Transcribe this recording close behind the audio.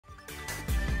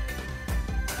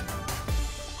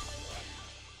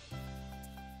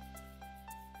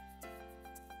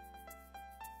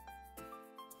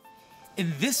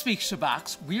In this week's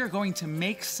Shabbox, we are going to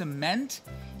make cement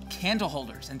candle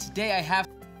holders. And today I have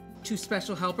two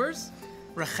special helpers,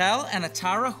 Rachel and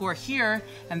Atara, who are here,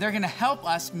 and they're gonna help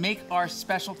us make our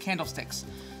special candlesticks.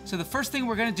 So the first thing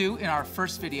we're gonna do in our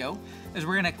first video is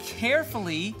we're gonna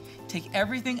carefully take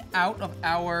everything out of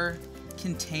our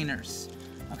containers.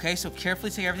 Okay, so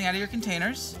carefully take everything out of your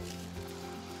containers,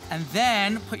 and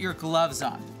then put your gloves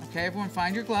on. Okay, everyone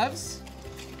find your gloves.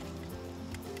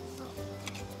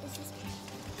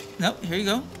 Nope, here you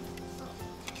go.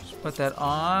 Just put that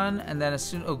on, and then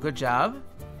good job.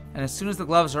 And as soon as the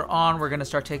gloves are on, we're gonna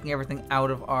start taking everything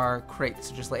out of our crate.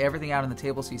 So just lay everything out on the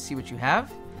table so you see what you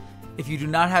have. If you do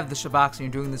not have the Shabbox and you're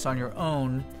doing this on your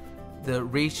own, the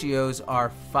ratios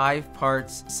are 5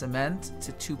 parts cement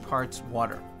to 2 parts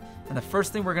water. And the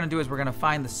first thing we're gonna do is we're gonna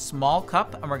find the small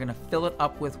cup and we're gonna fill it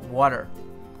up with water.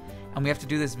 And we have to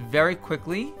do this very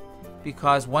quickly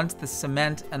because once the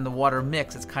cement and the water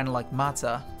mix, it's kind of like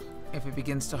matzah. If it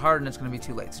begins to harden, it's gonna be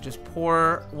too late. So just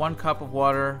pour 1 cup of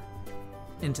water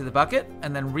into the bucket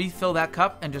and then refill that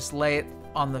cup and just lay it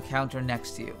on the counter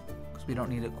next to you because we don't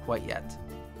need it quite yet.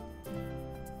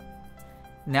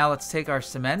 Now let's take our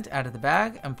cement out of the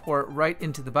bag and pour it right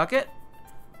into the bucket.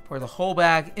 Pour the whole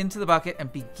bag into the bucket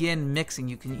and begin mixing.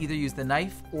 You can either use the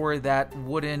knife or that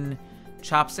wooden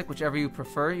chopstick, whichever you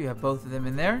prefer. You have both of them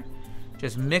in there.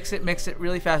 Just mix it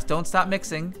really fast. Don't stop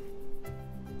mixing.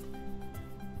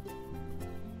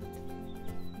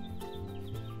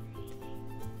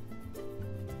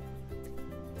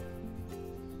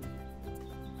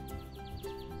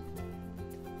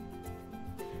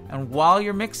 And while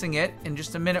you're mixing it, in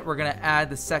just a minute, we're gonna add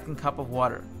the 2nd cup of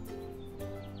water.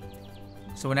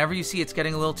 So whenever you see it's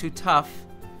getting a little too tough,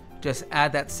 just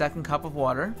add that 2nd cup of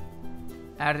water.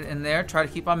 Add it in there, try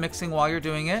to keep on mixing while you're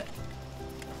doing it.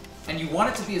 And you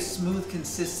want it to be a smooth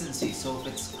consistency, so if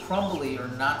it's crumbly or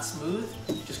not smooth,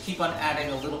 just keep on adding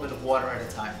a little bit of water at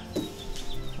a time.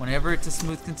 Whenever it's a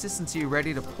smooth consistency, you're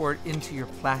ready to pour it into your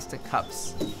plastic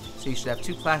cups. So you should have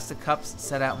 2 plastic cups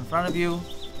set out in front of you.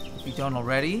 If you don't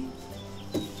already.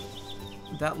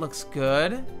 That looks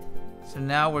good. So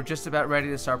now we're just about ready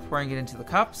to start pouring it into the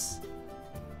cups.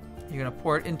 You're gonna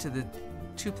pour it into the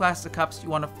 2 plastic cups. You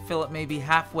wanna fill it maybe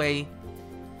halfway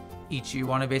each. You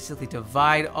wanna basically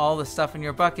divide all the stuff in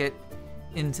your bucket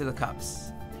into the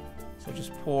cups. So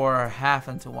just pour half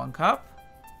into 1 cup.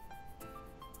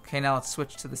 Okay, now let's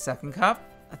switch to the 2nd cup.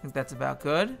 I think that's about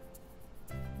good.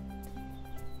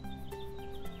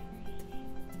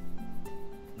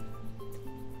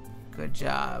 Good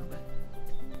job.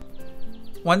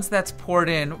 Once that's poured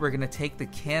in, we're gonna take the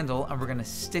candle and we're gonna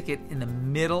stick it in the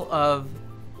middle of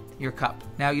your cup.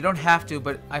 Now you don't have to,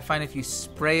 but I find if you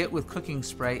spray it with cooking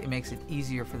spray, it makes it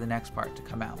easier for the next part to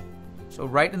come out. So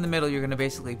right in the middle, you're gonna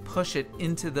basically push it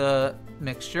into the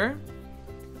mixture.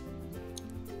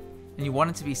 And you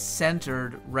want it to be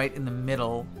centered right in the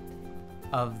middle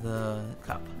of the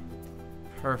cup.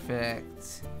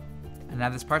 Perfect. And now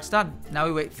this part's done. Now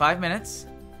we wait 5 minutes.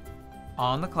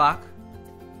 On the clock.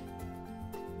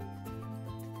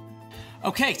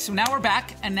 Okay, so now we're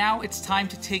back, and now it's time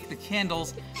to take the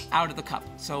candles out of the cup.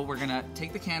 So we're gonna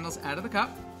take the candles out of the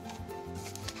cup.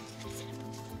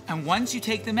 And once you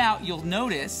take them out, you'll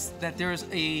notice that there's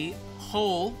a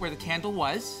hole where the candle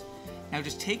was. Now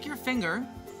just take your finger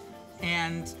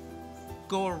and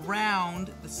go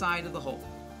around the side of the hole.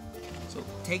 So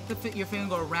take your finger and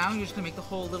go around, you're just gonna make the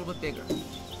hole a little bit bigger.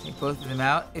 Take both of them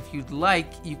out. If you'd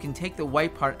like, you can take the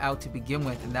white part out to begin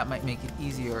with, and that might make it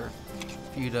easier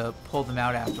for you to pull them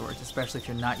out afterwards, especially if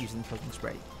you're not using the cooking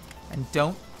spray. And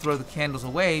don't throw the candles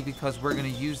away because we're gonna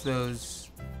use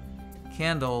those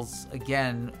candles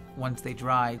again once they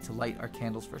dry to light our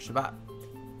candles for Shabbat.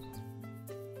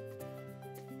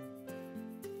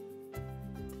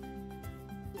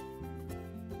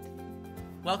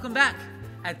 Welcome back.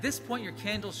 At this point, your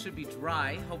candles should be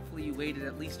dry. Hopefully you waited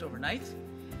at least overnight.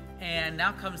 And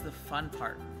now comes the fun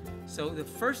part. So the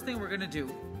first thing we're gonna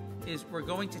do is we're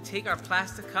going to take our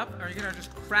plastic cup and we're gonna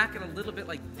just crack it a little bit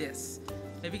like this.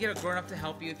 Maybe get a grown-up to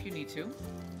help you if you need to,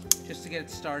 just to get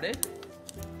it started.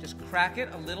 Just crack it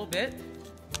a little bit.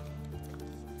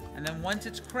 And then once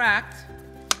it's cracked,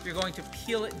 you're going to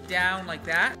peel it down like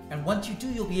that. And once you do,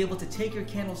 you'll be able to take your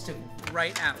candlestick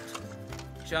right out.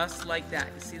 Just like that,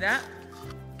 you see that?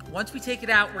 Once we take it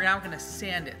out, we're now gonna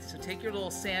sand it. So take your little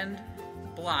sand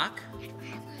block,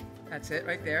 that's it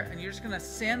right there, and you're just gonna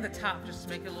sand the top just to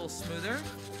make it a little smoother.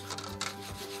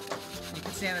 You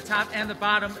can sand the top and the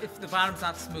bottom if the bottom's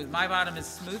not smooth. My bottom is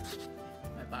smooth.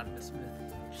 My bottom is smooth.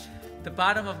 The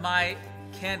bottom of my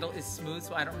candle is smooth,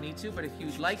 so I don't need to, but if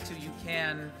you'd like to, you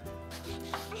can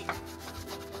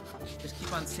Just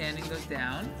keep on sanding those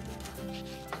down.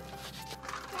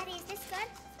 Daddy, is this good?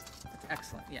 That's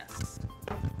excellent, yes.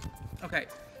 Okay.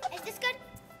 Is this good?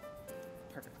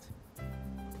 Perfect.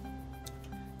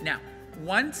 Now,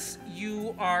 once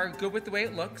you are good with the way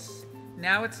it looks,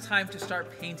 now it's time to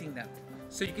start painting them.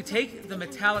 So you can take the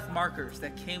metallic markers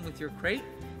that came with your crate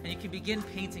and you can begin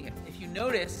painting it. If you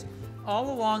notice,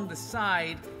 all along the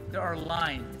side there are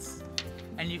lines.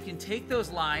 And you can take those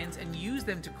lines and use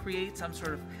them to create some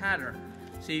sort of pattern.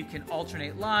 So you can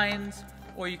alternate lines,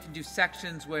 or you can do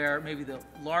sections where maybe the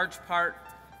large part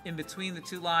in between the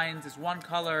two lines is one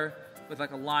color with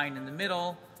like a line in the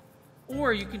middle,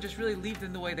 or you can just really leave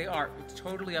them the way they are. It's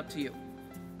totally up to you.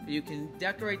 You can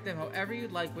decorate them however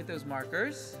you'd like with those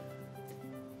markers.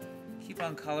 Keep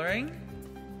on coloring.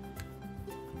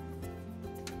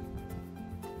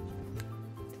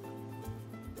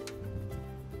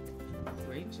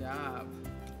 Great job.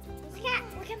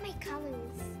 Look at my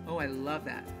colors. Oh, I love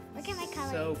that. Look at my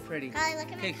colors. So pretty. Carly,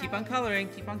 look at my Okay, colors. keep on coloring,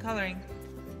 keep on coloring.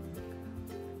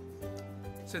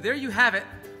 So there you have it.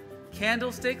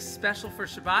 Candlesticks special for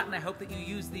Shabbat, and I hope that you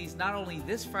use these not only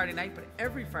this Friday night, but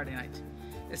every Friday night,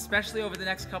 especially over the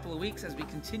next couple of weeks as we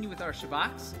continue with our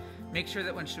Shabbocks. Make sure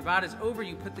that when Shabbat is over,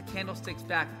 you put the candlesticks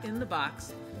back in the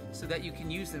box so that you can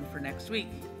use them for next week.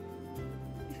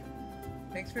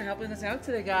 Thanks for helping us out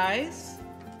today, guys.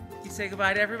 You say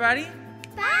goodbye to everybody?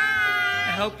 Bye!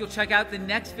 I hope you'll check out the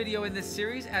next video in this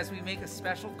series as we make a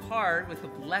special card with a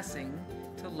blessing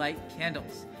to light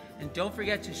candles. And don't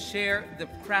forget to share the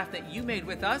craft that you made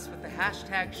with us with the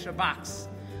hashtag Shabbox.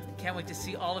 Can't wait to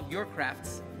see all of your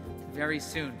crafts very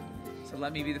soon. So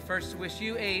let me be the first to wish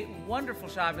you a wonderful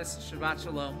Shabbos. Shabbat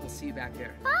Shalom. We'll see you back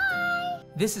there. Bye!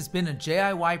 This has been a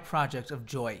JIY project of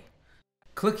joy.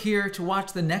 Click here to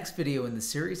watch the next video in the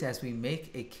series as we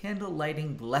make a candle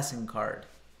lighting blessing card.